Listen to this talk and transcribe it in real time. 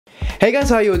Hey guys,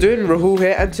 how you all doing? Rahul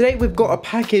here, and today we've got a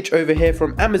package over here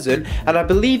from Amazon, and I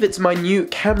believe it's my new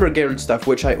camera gear and stuff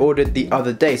which I ordered the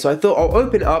other day. So I thought I'll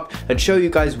open it up and show you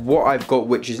guys what I've got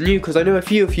which is new, because I know a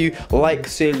few of you like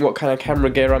seeing what kind of camera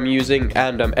gear I'm using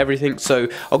and everything, so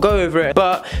I'll go over it.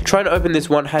 But trying to open this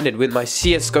one-handed with my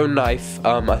CSGO knife,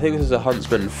 I think this is a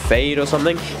Huntsman Fade or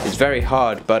something. It's very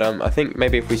hard, but I think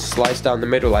maybe if we slice down the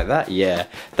middle like that, yeah,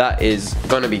 that is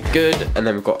gonna be good. And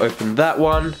then we've got to open that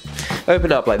one,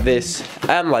 open up like this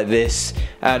and this,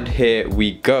 and here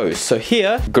we go. So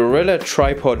here, Gorilla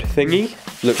tripod thingy,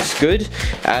 looks good.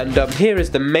 And here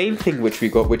is the main thing which we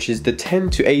got, which is the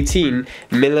 10 to 18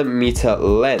 millimeter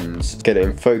lens. Get it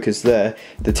in focus there,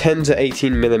 the 10 to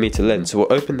 18 millimeter lens. So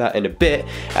we'll open that in a bit,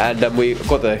 and we've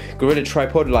got the Gorilla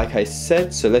tripod like I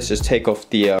said. So let's just take off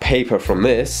the paper from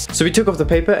this. So we took off the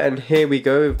paper, and here we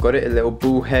go. We've got it, a little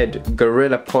bullhead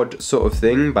Gorilla pod sort of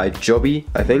thing by Jobby,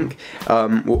 I think.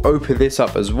 We'll open this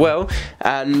up as well,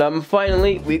 and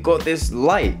finally we got this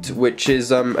light, which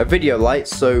is a video light.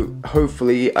 So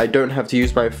hopefully I don't have to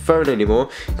use my phone anymore,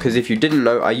 because if you didn't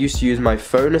know, I used to use my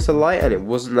phone as a light and it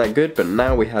wasn't that good, but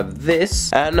now we have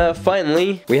this. And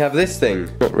finally we have this thing.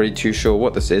 Not really too sure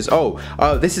what this is. Oh,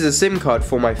 this is a SIM card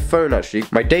for my phone actually.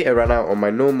 My data ran out on my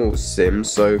normal SIM,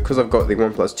 so because I've got the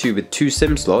OnePlus 2 with 2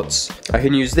 SIM slots, I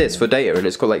can use this for data, and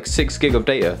it's got like 6 gig of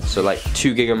data, so like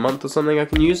 2 gig a month or something I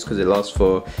can use, because it lasts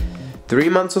for 3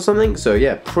 months or something. So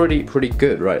yeah, pretty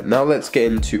good. Right, now let's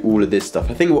get into all of this stuff.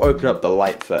 I think we'll open up the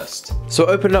light first. So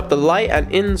open up the light,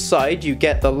 and inside you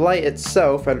get the light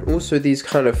itself and also these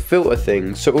kind of filter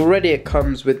things. So already it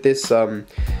comes with this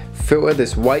filter,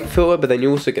 this white filter, but then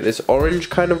you also get this orange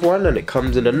kind of one, and it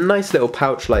comes in a nice little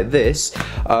pouch like this.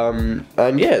 And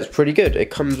yeah, it's pretty good. It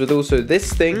comes with also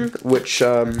this thing, which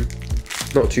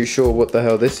not too sure what the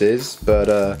hell this is,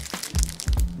 but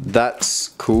that's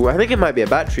cool. I think it might be a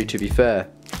battery, to be fair.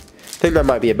 I think that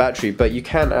might be a battery, but you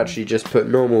can actually just put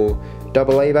normal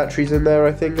AA batteries in there,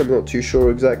 I think. I'm not too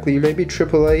sure exactly. Maybe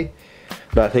AAA?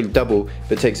 No, I think double.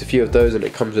 But it takes a few of those, and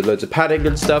it comes with loads of padding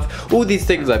and stuff. All these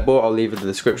things I bought, I'll leave in the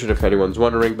description if anyone's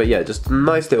wondering. But yeah, just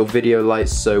nice little video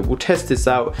lights. So we'll test this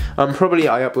out. Probably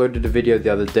I uploaded a video the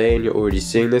other day, and you're already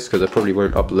seeing this, because I probably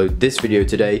won't upload this video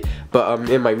today. But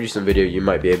in my recent video, you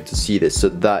might be able to see this. So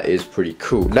that is pretty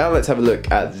cool. Now let's have a look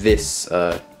at this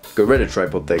Gorilla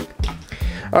tripod thing.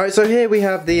 Alright, so here we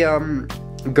have the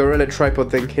Gorilla tripod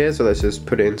thing here, so let's just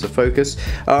put it into focus.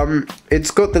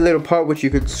 It's got the little part which you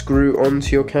can screw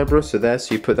onto your camera, so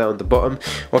you put that on the bottom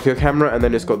of your camera, and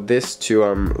then it's got this to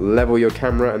level your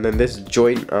camera, and then this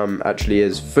joint actually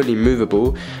is fully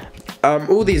movable.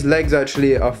 All these legs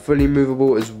actually are fully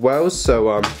movable as well,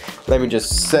 so let me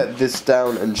just set this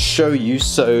down and show you.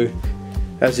 So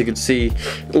as you can see,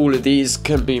 all of these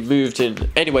can be moved in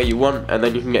any way you want, and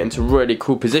then you can get into really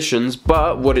cool positions.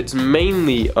 But what it's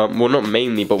mainly, well not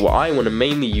mainly, but what I want to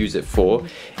mainly use it for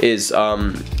is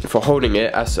for holding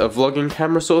it as a vlogging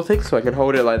camera sort of thing. So I can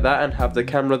hold it like that and have the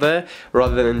camera there,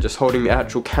 rather than just holding the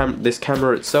actual this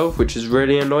camera itself, which is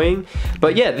really annoying.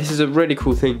 But yeah, this is a really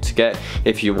cool thing to get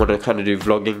if you want to kind of do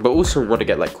vlogging, but also want to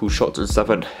get like cool shots and stuff.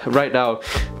 And right now,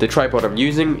 the tripod I'm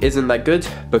using isn't that good,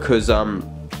 because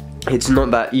it's not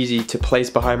that easy to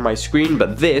place behind my screen,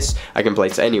 but this I can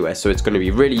place anywhere, so it's going to be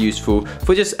really useful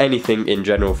for just anything in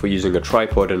general for using a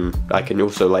tripod. And I can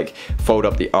also like fold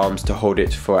up the arms to hold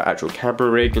it for actual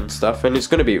camera rig and stuff, and it's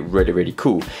going to be really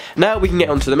cool. Now we can get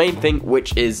onto the main thing,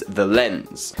 which is the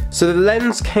lens. So the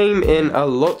lens came in a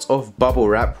lot of bubble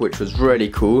wrap, which was really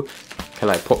cool.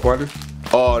 Can I pop one?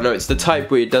 Oh no, it's the type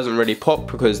where it doesn't really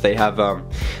pop, because they have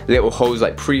little holes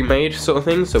like pre-made sort of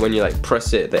thing, so when you like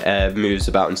press it, the air moves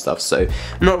about and stuff. So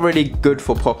not really good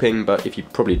for popping, but if you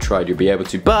probably tried, you'll be able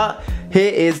to. But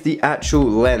here is the actual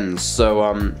lens. So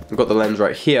I've got the lens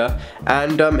right here,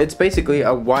 and it's basically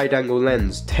a wide angle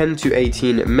lens, 10 to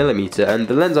 18 millimeter, and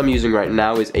the lens I'm using right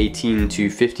now is 18 to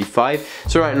 55.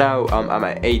 So right now I'm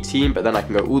at 18, but then I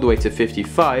can go all the way to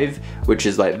 55, which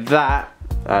is like that.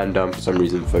 And for some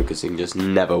reason focusing just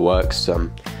never works.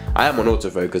 I am on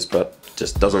autofocus, but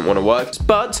just doesn't want to work.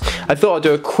 But I thought I'd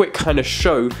do a quick kind of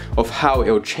show of how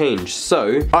it'll change.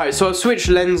 So alright, so I've switched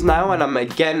lens now, and I'm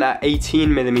again at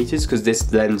 18 millimeters, because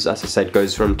this lens, as I said,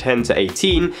 goes from 10 to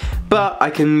 18, but I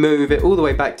can move it all the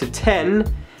way back to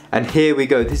 10. And here we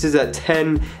go, this is at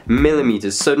 10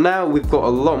 millimeters. So now we've got a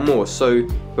lot more. So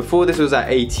before this was at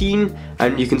 18,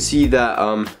 and you can see that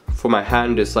for my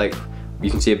hand, it's like, you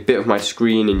can see a bit of my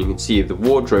screen and you can see the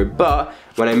wardrobe, but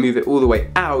when I move it all the way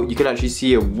out, you can actually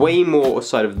see a way more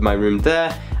side of my room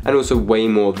there, and also way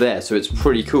more there, so it's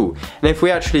pretty cool. And if we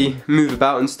actually move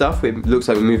about and stuff, it looks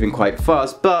like we're moving quite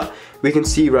fast, but we can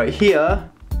see right here,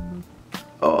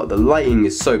 Oh, the lighting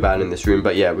is so bad in this room,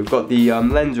 but yeah, we've got the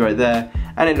lens right there,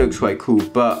 and it looks quite cool,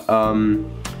 but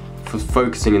for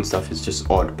focusing and stuff, it's just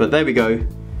odd. But there we go.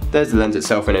 There's the lens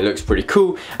itself, and it looks pretty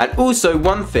cool. And also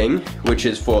one thing, which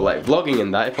is for like vlogging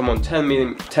and that, if I'm on 10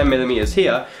 millimeters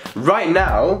here, right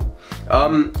now,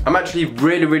 I'm actually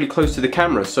really close to the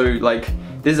camera. So like,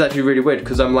 this is actually really weird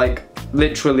because I'm like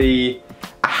literally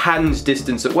a hand's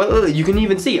distance, well, you can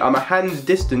even see I'm a hand's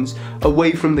distance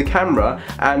away from the camera,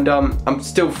 and I'm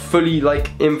still fully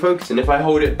like in focus. And if I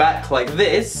hold it back like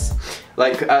this,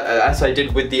 like as I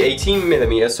did with the 18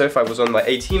 millimeters, so if I was on like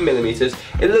 18 millimeters,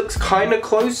 it looks kind of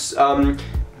close,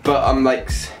 but I'm like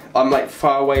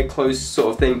far away, close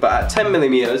sort of thing. But at 10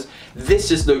 millimeters, this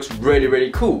just looks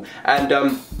really cool.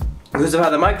 And because of how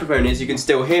the microphone is, you can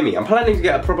still hear me. I'm planning to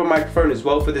get a proper microphone as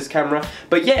well for this camera,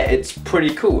 but yeah, it's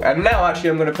pretty cool. And now actually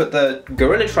I'm gonna put the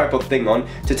Gorilla tripod thing on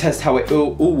to test how it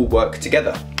all will work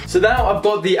together. So now I've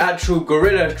got the actual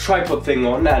Gorilla tripod thing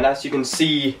on, and as you can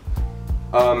see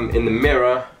in the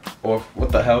mirror, or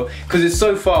what the hell, because it's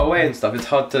so far away and stuff, it's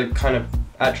hard to kind of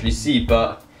actually see,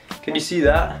 but can you see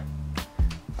that?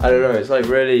 I don't know, it's like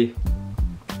really,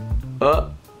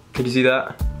 can you see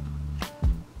that?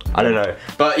 I don't know,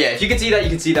 but yeah, if you can see that, you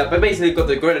can see that. But basically I've got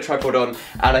the Gorilla tripod on,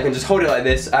 and I can just hold it like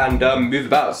this and move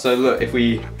about. So look, if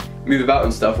we move about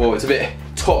and stuff, well, it's a bit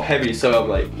top heavy, so I'm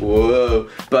like, whoa,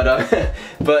 but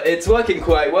but it's working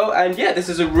quite well. And yeah, this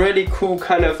is a really cool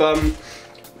kind of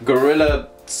Gorilla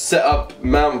setup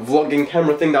mount vlogging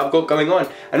camera thing that I've got going on.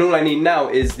 And all I need now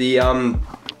is the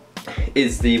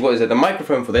the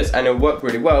microphone for this, and it'll work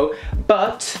really well.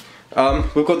 But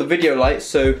we've got the video light,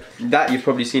 so that you've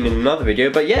probably seen in another video.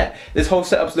 But yeah, this whole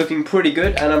setup's looking pretty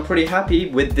good, and I'm pretty happy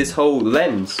with this whole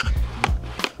lens.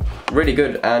 Really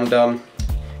good, and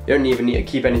you don't even need to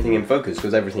keep anything in focus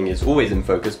because everything is always in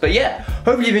focus. But yeah,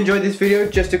 hopefully you've enjoyed this video.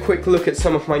 Just a quick look at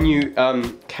some of my new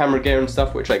camera gear and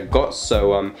stuff which I got.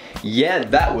 So yeah,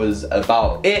 that was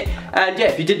about it. And yeah,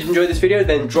 if you did enjoy this video,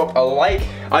 then drop a like.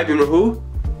 I've been Rahul.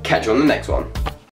 Catch you on the next one.